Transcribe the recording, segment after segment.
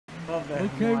Love that.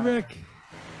 Okay, Rick.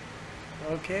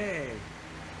 Okay.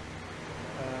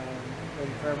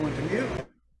 Ready for everyone to mute?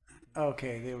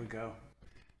 Okay, there we go.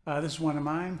 This is one of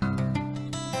mine.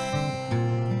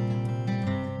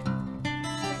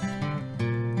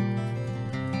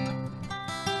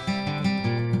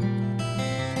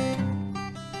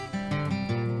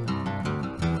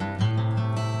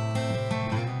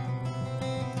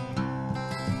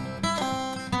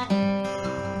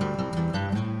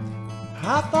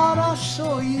 I thought I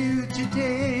saw you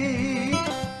today.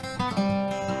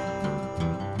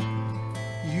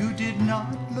 You did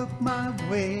not look my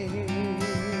way.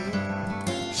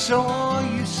 Saw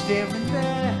you staring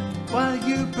there while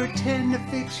you pretend to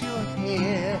fix your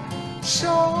hair.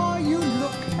 Saw you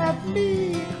look at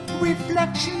me,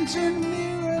 reflections in the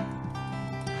mirror.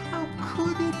 How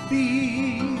could it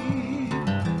be?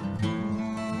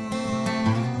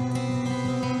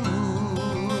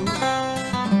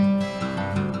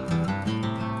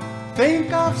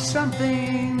 Think of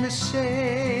something to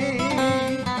say,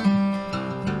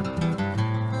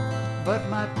 but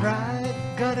my pride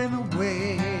got in the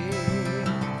way.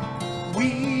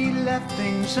 We left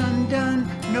things undone,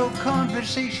 no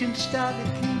conversation started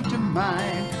came to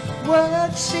mind.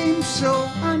 Words seemed so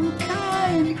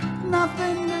unkind,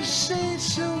 nothing to say,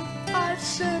 so I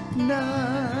said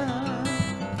none.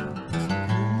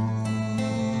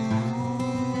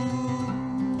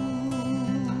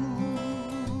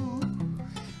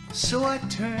 So I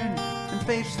turned and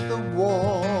faced the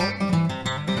wall.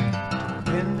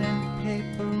 Pen and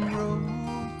paper wrote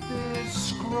this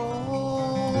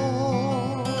scroll.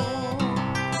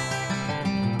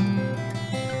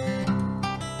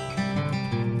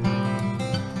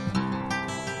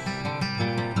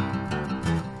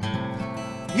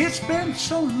 It's been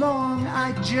so long,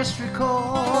 I just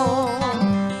recall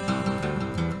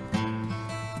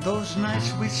those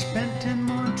nights we spent in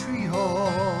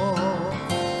Montreal.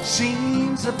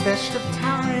 Scenes the best of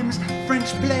times,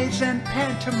 French plays and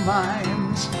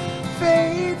pantomimes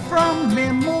fade from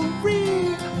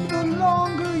memory the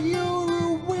longer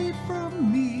you're away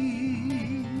from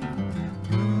me.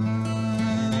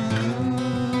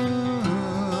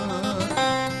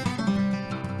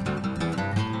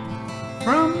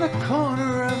 From the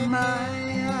corner of my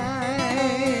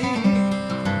eye,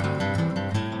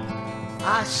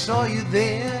 I saw you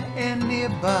there and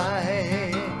nearby.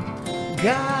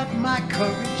 Got my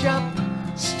courage up,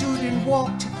 stood and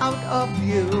walked out of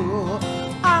view.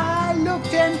 I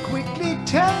looked and quickly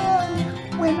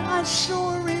turned when I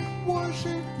saw it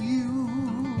wasn't you.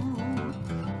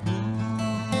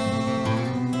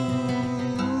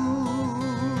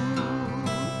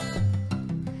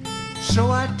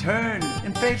 So I turned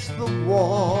and faced the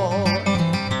wall.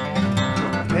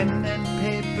 Pen and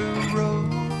paper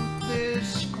wrote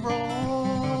this scroll.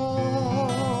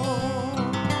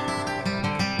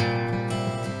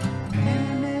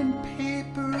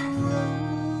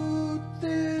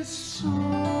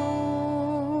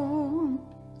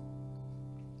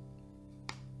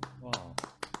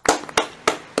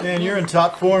 Man, you're in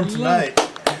top form tonight.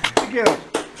 Thank you.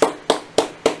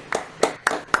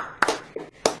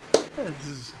 This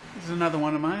is another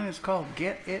one of mine. It's called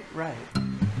Get It Right.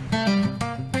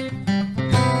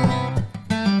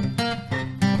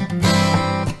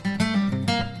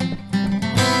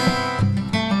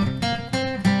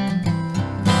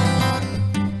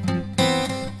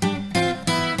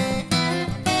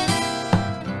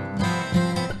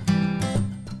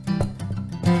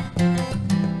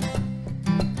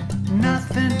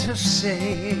 Nothing to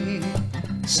say,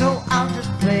 so I'll just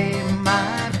play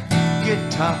my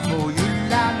guitar for you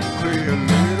loud and clear, a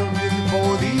little bit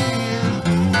for the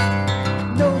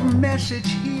ears. No message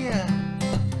here,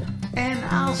 and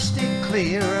I'll stay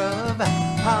clear of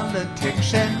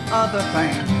politics and other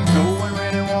things no one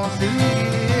really wants to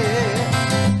hear.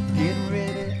 Getting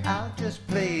ready, I'll just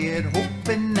play it,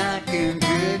 hoping I can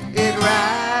get it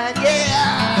right, yeah!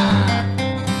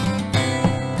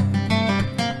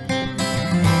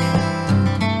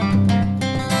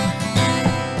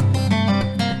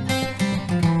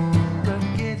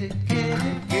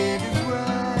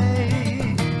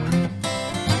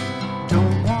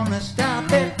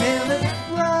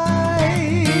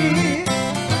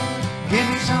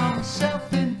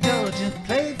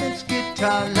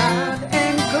 Loud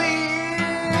and clear.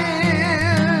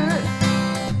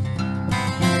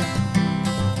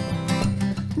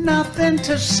 Nothing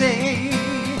to say,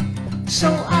 so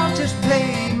I'll just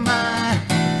play my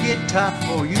guitar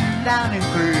for you loud and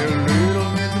clear, a little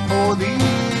music for the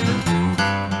ears.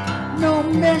 No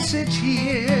message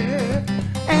here,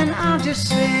 and I'll just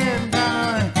send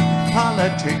on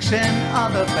politics and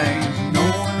other things no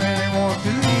one really wants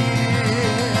to hear.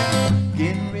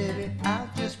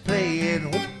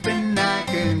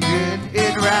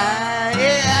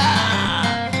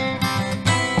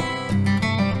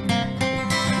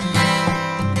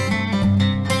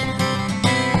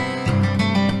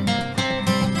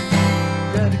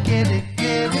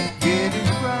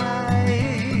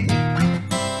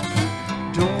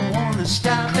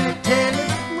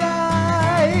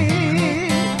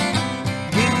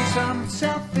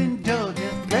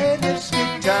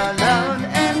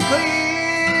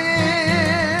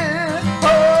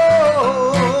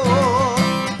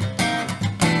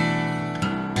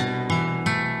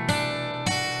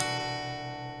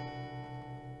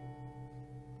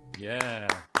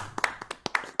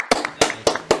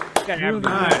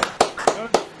 Nice. That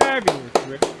was fabulous,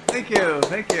 Rick. Thank you.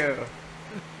 Thank you.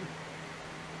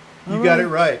 You got it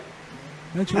right.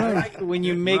 That's I right. like it when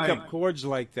you make Right. up chords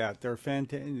like that. They're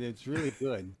fantastic. It's really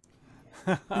good.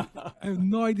 I have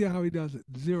no idea how he does it.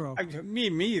 Zero. Me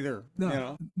either. No, You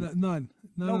know, none.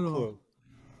 None no at all. clue.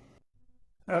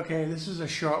 Okay, this is a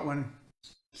short one,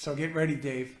 so get ready,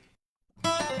 Dave.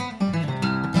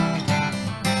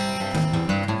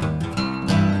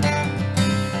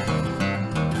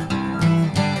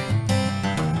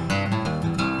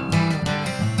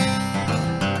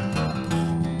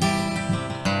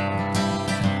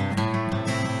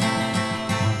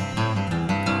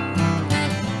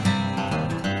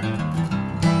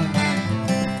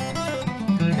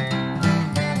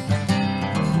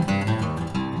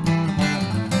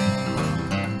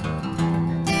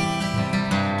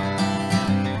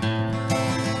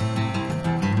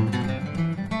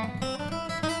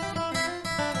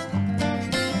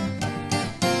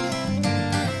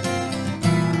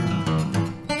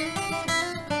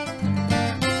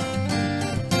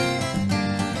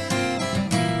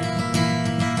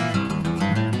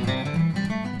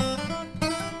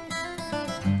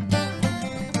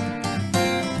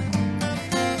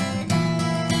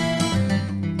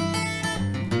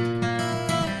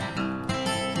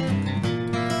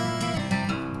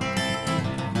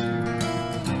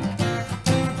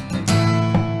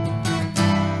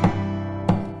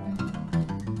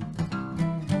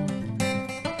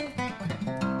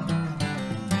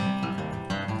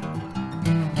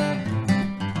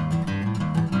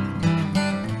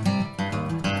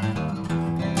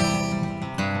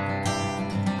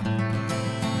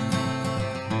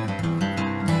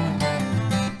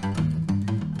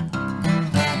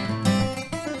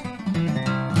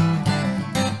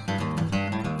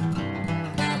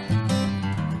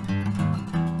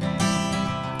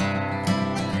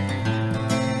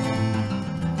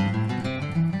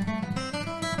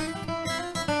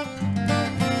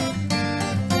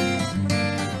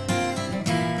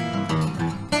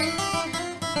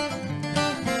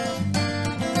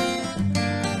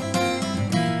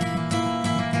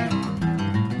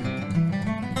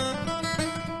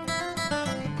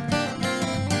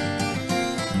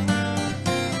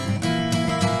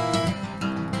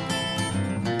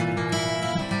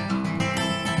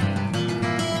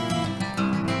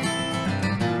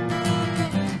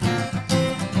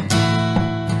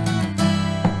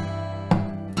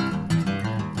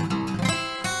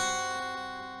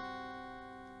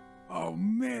 Oh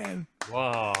man!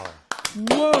 Wow.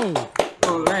 Whoa!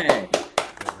 Hooray.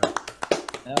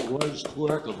 That was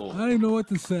workable. I don't even know what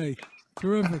to say.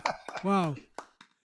 Terrific! Wow.